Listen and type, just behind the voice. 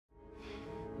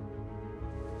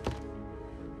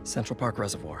Central Park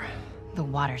Reservoir. The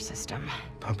water system.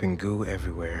 Pumping goo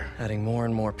everywhere. Adding more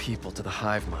and more people to the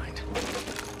hive mind.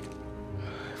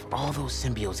 If all those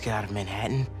symbiotes get out of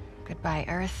Manhattan... Goodbye,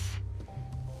 Earth.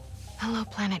 Hello,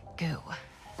 planet goo.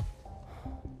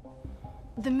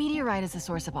 The meteorite is the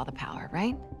source of all the power,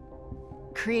 right?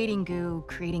 Creating goo,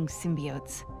 creating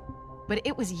symbiotes. But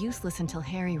it was useless until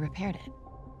Harry repaired it.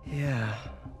 Yeah.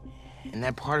 And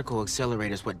that particle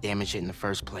accelerator's what damaged it in the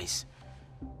first place.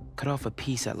 Cut off a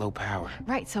piece at low power.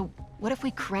 Right, so what if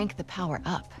we crank the power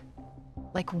up?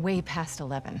 Like way past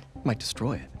 11. Might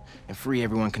destroy it. And free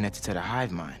everyone connected to the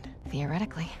hive mind.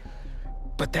 Theoretically.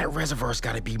 But that reservoir's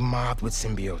gotta be mobbed with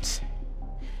symbiotes.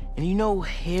 And you know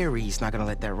Harry's not gonna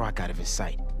let that rock out of his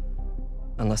sight.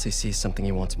 Unless he sees something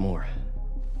he wants more.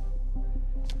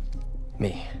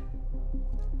 Me.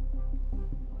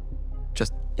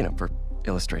 Just, you know, for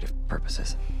illustrative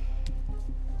purposes.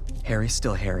 Harry's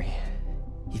still Harry.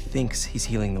 He thinks he's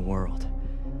healing the world.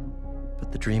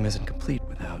 But the dream isn't complete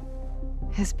without...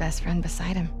 his best friend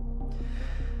beside him.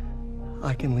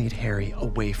 I can lead Harry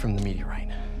away from the meteorite.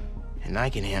 And I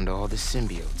can handle all the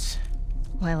symbiotes.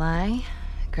 While I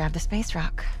grab the space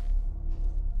rock.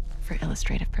 For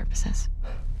illustrative purposes.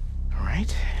 All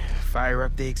right, fire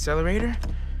up the accelerator.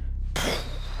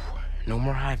 No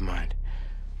more hive mind.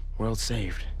 World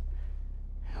saved.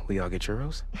 We all get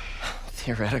churros?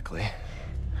 Theoretically.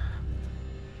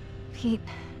 Pete,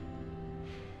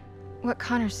 what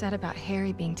Connor said about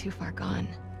Harry being too far gone.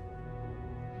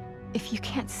 If you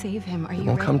can't save him, are you ready? It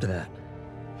won't come to that.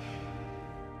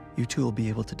 You two will be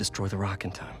able to destroy the rock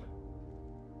in time.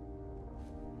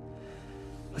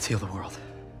 Let's heal the world.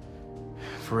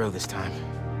 For real this time.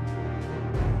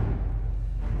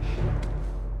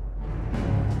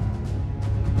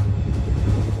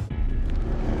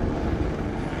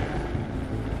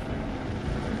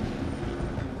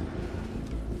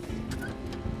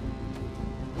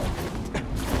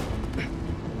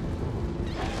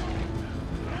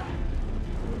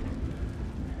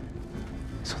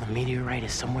 So the meteorite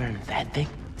is somewhere in that thing?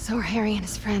 So are Harry and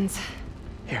his friends.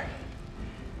 Here.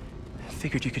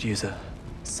 Figured you could use a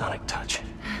sonic touch.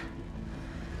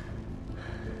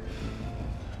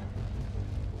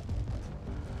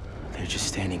 They're just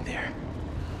standing there.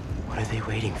 What are they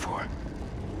waiting for?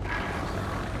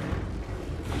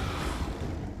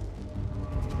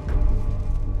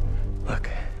 Look,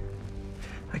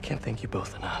 I can't thank you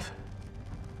both enough.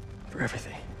 For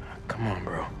everything. Come on,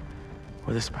 bro.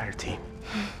 We're the Spider team.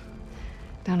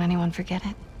 Don't anyone forget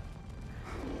it.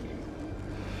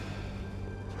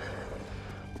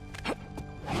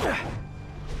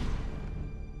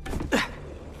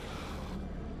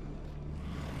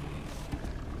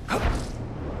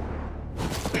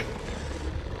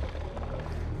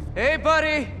 Hey,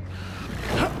 buddy!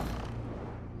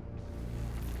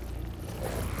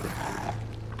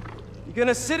 You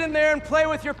gonna sit in there and play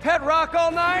with your pet rock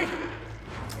all night?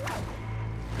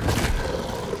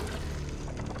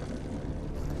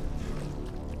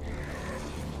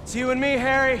 It's you and me,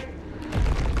 Harry.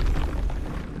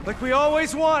 Like we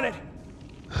always wanted.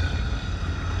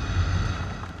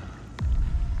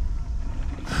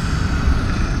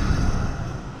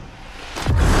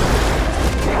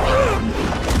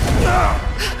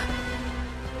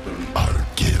 Our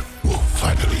gift will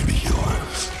finally be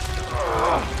yours.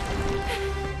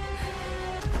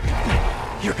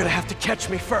 You're gonna have to catch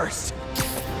me first.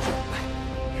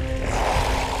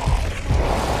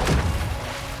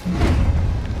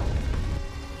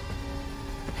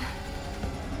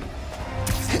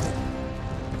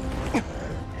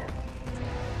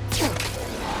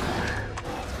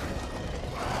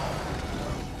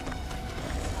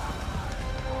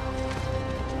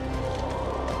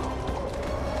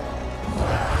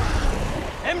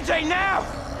 MJ, now!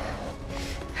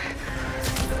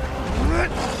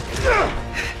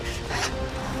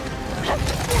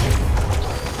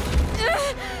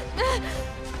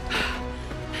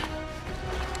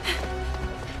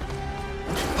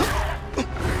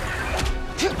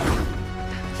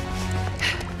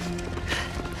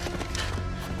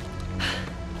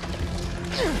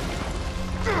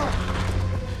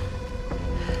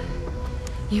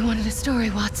 You wanted a story,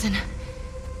 Watson.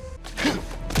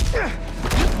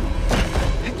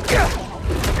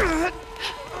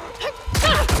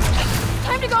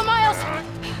 Time to go, Miles!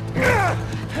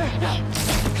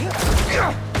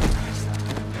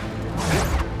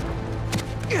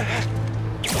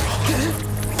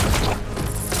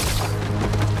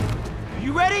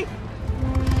 You ready?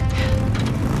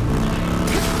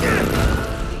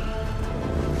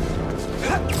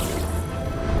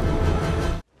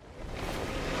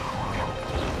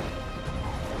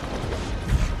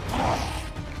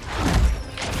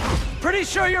 Pretty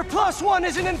sure your +1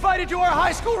 isn't invited to our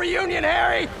high school reunion,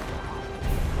 Harry!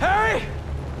 Harry!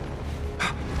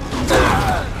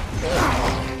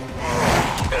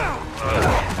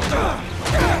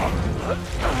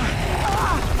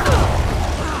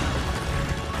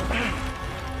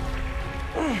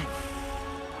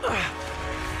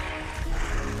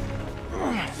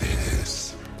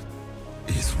 This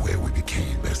is where we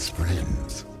became best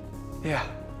friends. Yeah,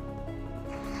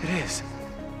 it is.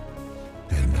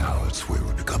 And now it's where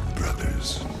we become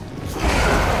brothers.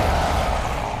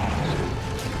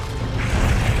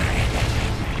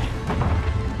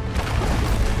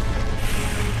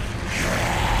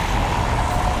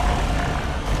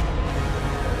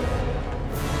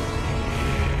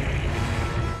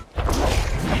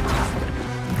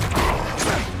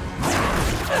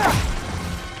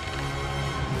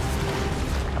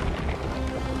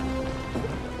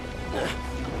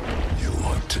 You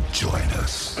want to join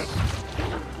us?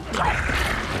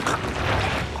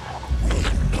 We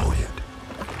know it.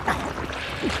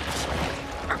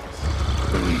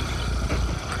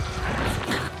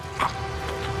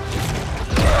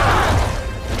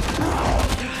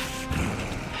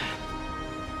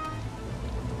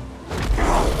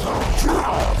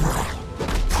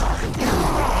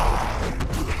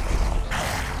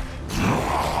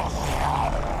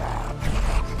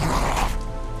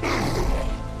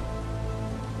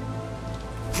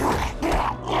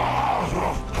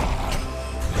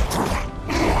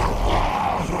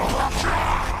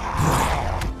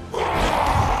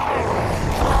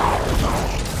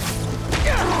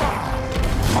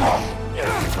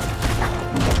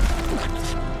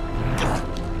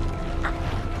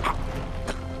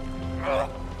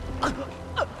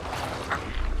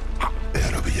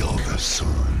 It'll be over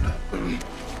soon.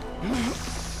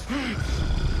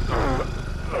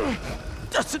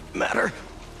 Doesn't matter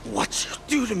what you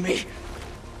do to me.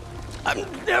 I'm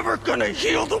never gonna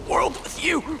heal the world with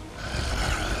you.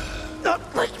 Not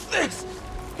like this.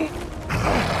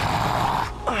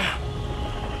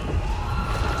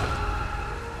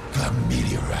 The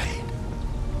meteorite.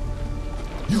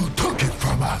 You took it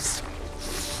from us.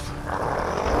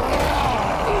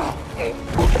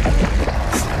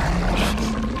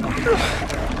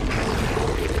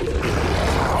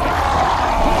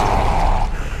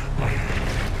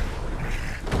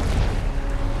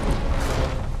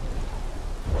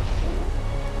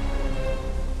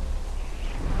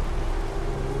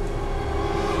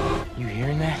 You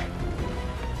hearing that?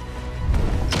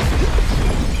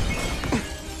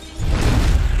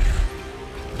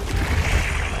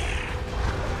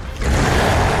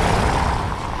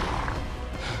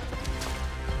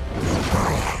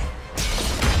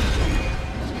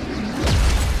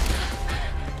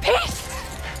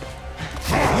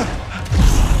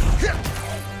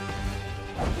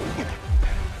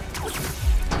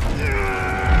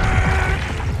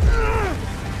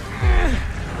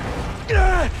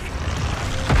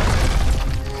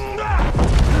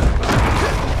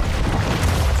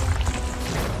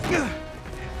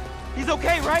 He's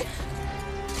okay, right?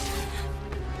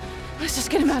 Let's just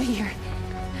get him out of here.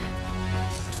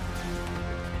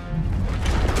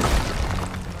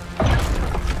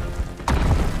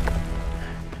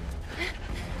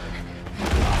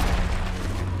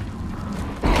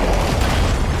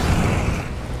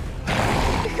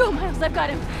 Go, Miles, I've got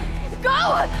him.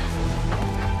 Go!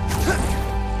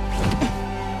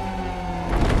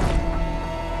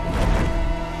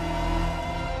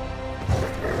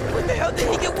 When the hell did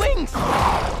he get wings?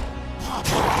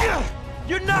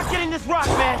 You're not getting this rock,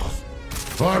 man!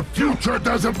 Our future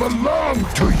doesn't belong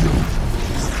to you.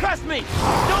 Trust me!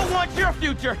 Don't want your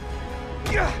future!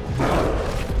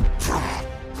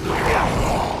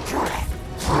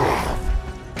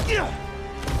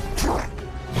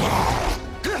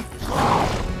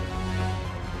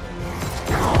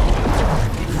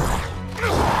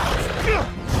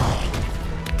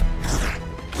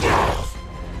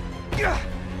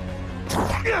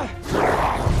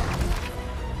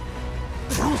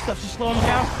 The blue stuff just slowing him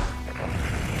down.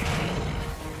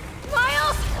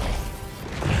 Miles!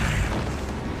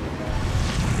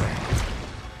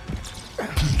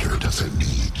 Peter doesn't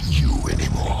need you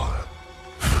anymore.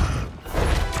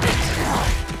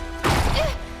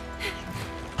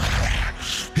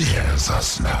 He has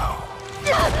us now.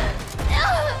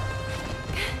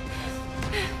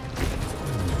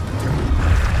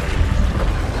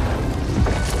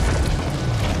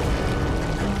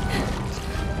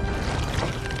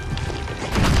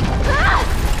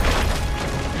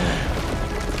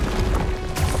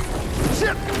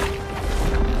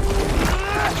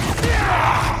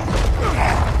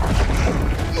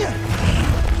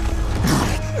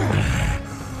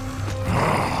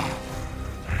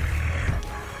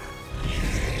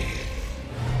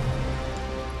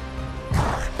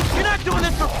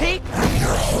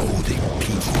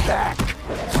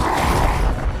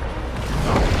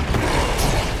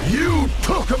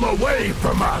 him away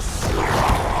from us!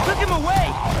 Took him away!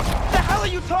 What the hell are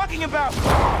you talking about?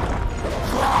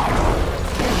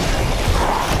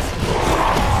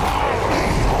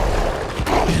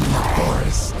 In the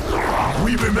forest,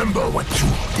 we remember what you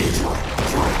did.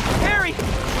 Harry!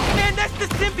 Man, that's the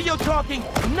symbiote talking,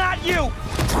 not you!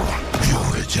 You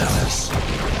were jealous.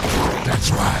 That's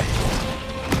why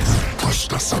you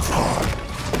pushed us apart.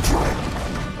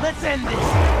 Let's end this!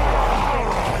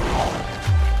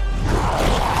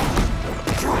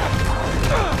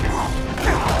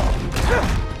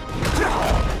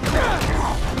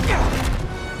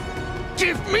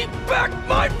 Give me back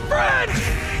my friend!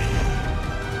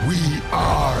 We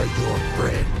are your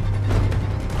friend.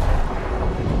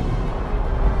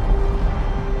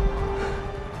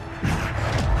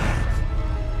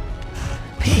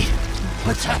 Pete,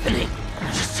 what's happening?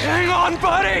 Just hang on,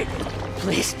 buddy!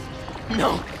 Please,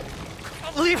 no.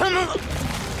 Leave him alone.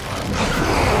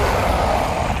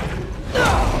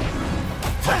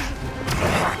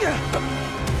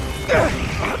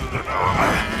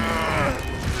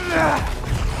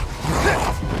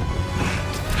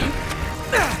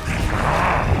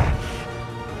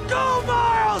 Go,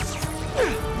 Miles!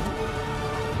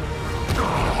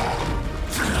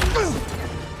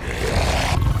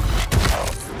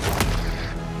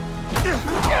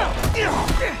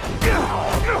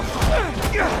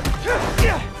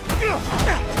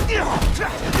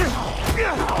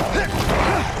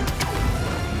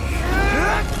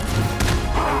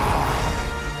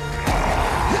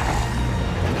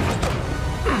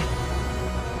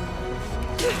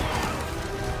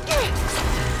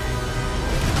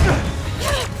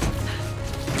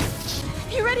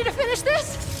 You ready to finish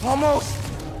this? Almost.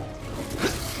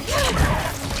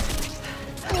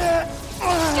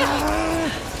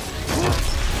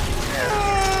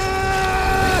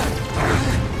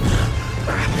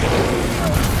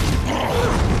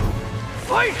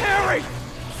 Fight, Harry!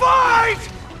 Fight!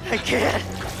 I can't.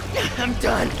 I'm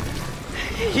done.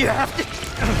 You have to...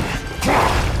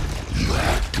 You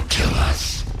have to kill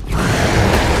us.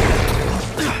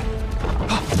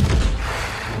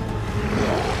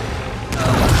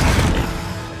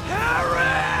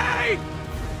 Harry!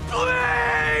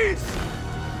 Please!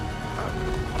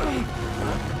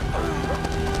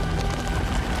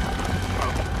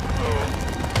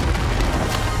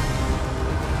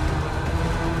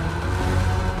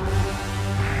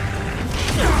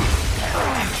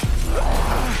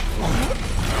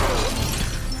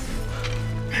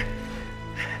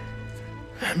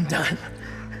 I'm done.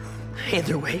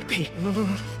 Either way, Pete.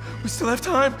 We still have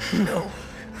time? No,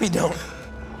 we don't.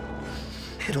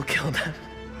 It'll kill them.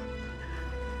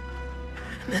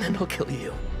 And then it'll kill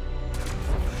you.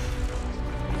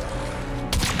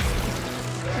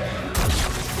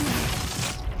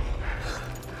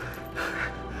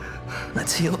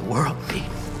 Let's heal the world, Pete.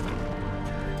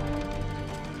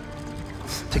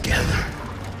 Together.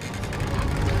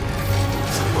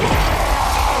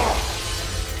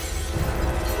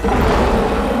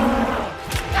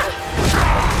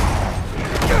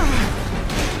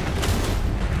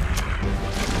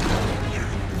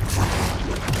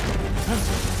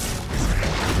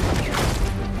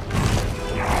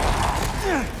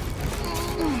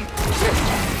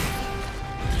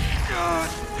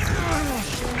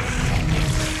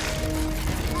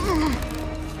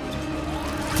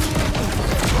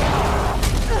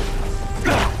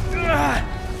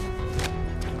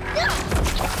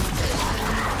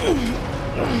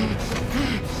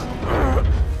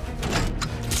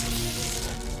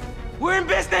 We're in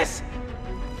business!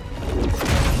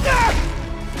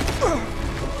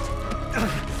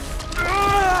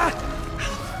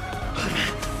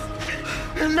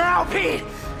 Now, Pete!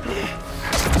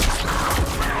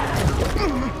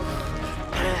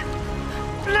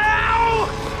 Now!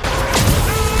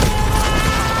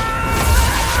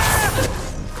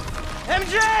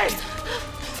 MJ!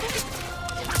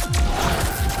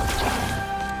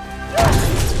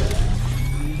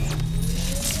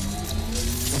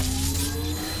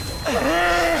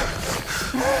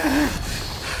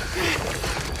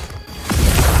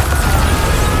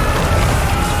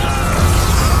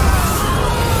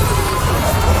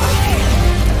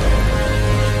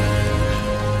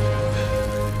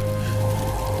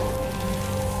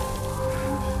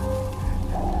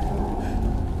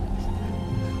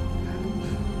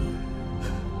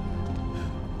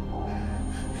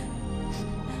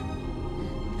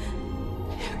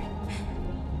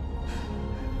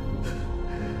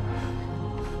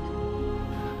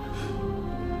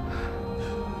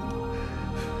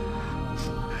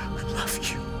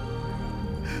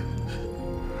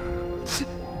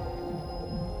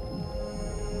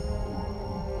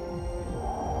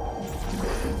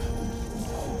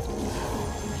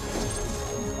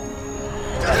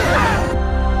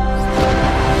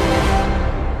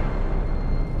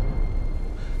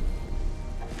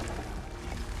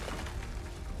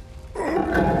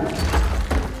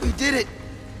 did it!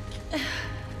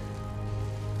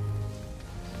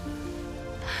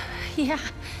 Yeah.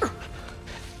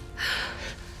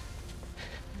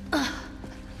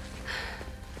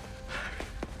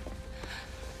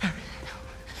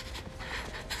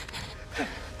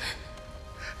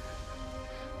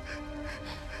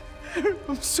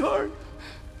 I'm sorry.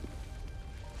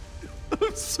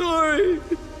 I'm sorry.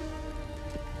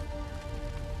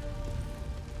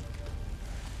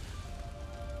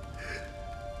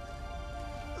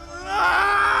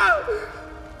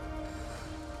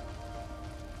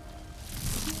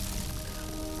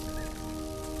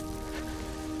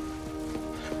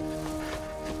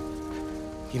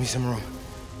 Give me some room.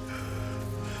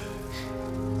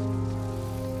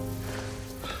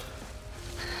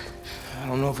 I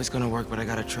don't know if it's gonna work, but I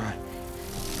gotta try.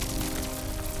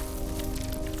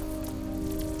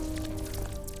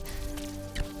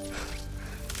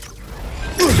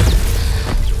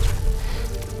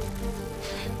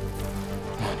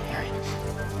 Come on, Harry.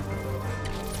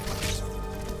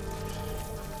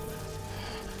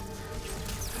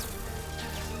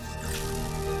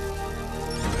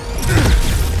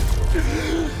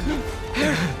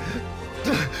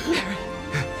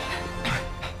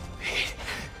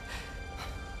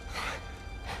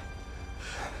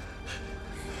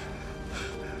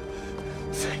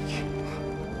 Thank you.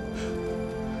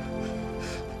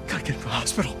 Gotta get to the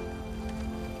hospital.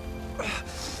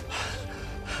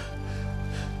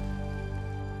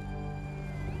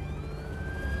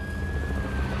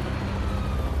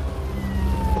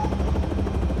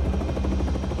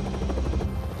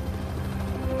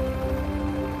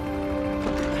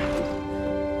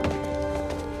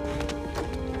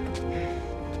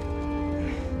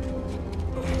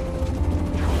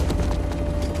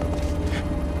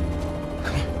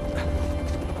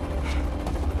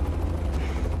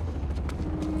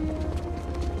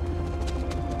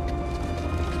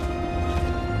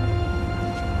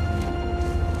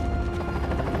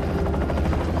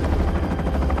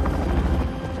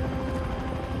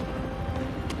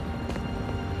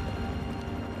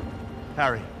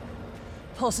 Harry.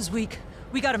 Pulse is weak.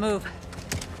 We gotta move.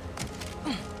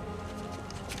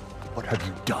 What have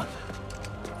you done?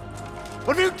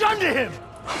 What have you done to him?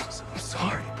 I'm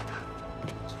sorry.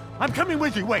 I'm coming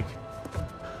with you, wait.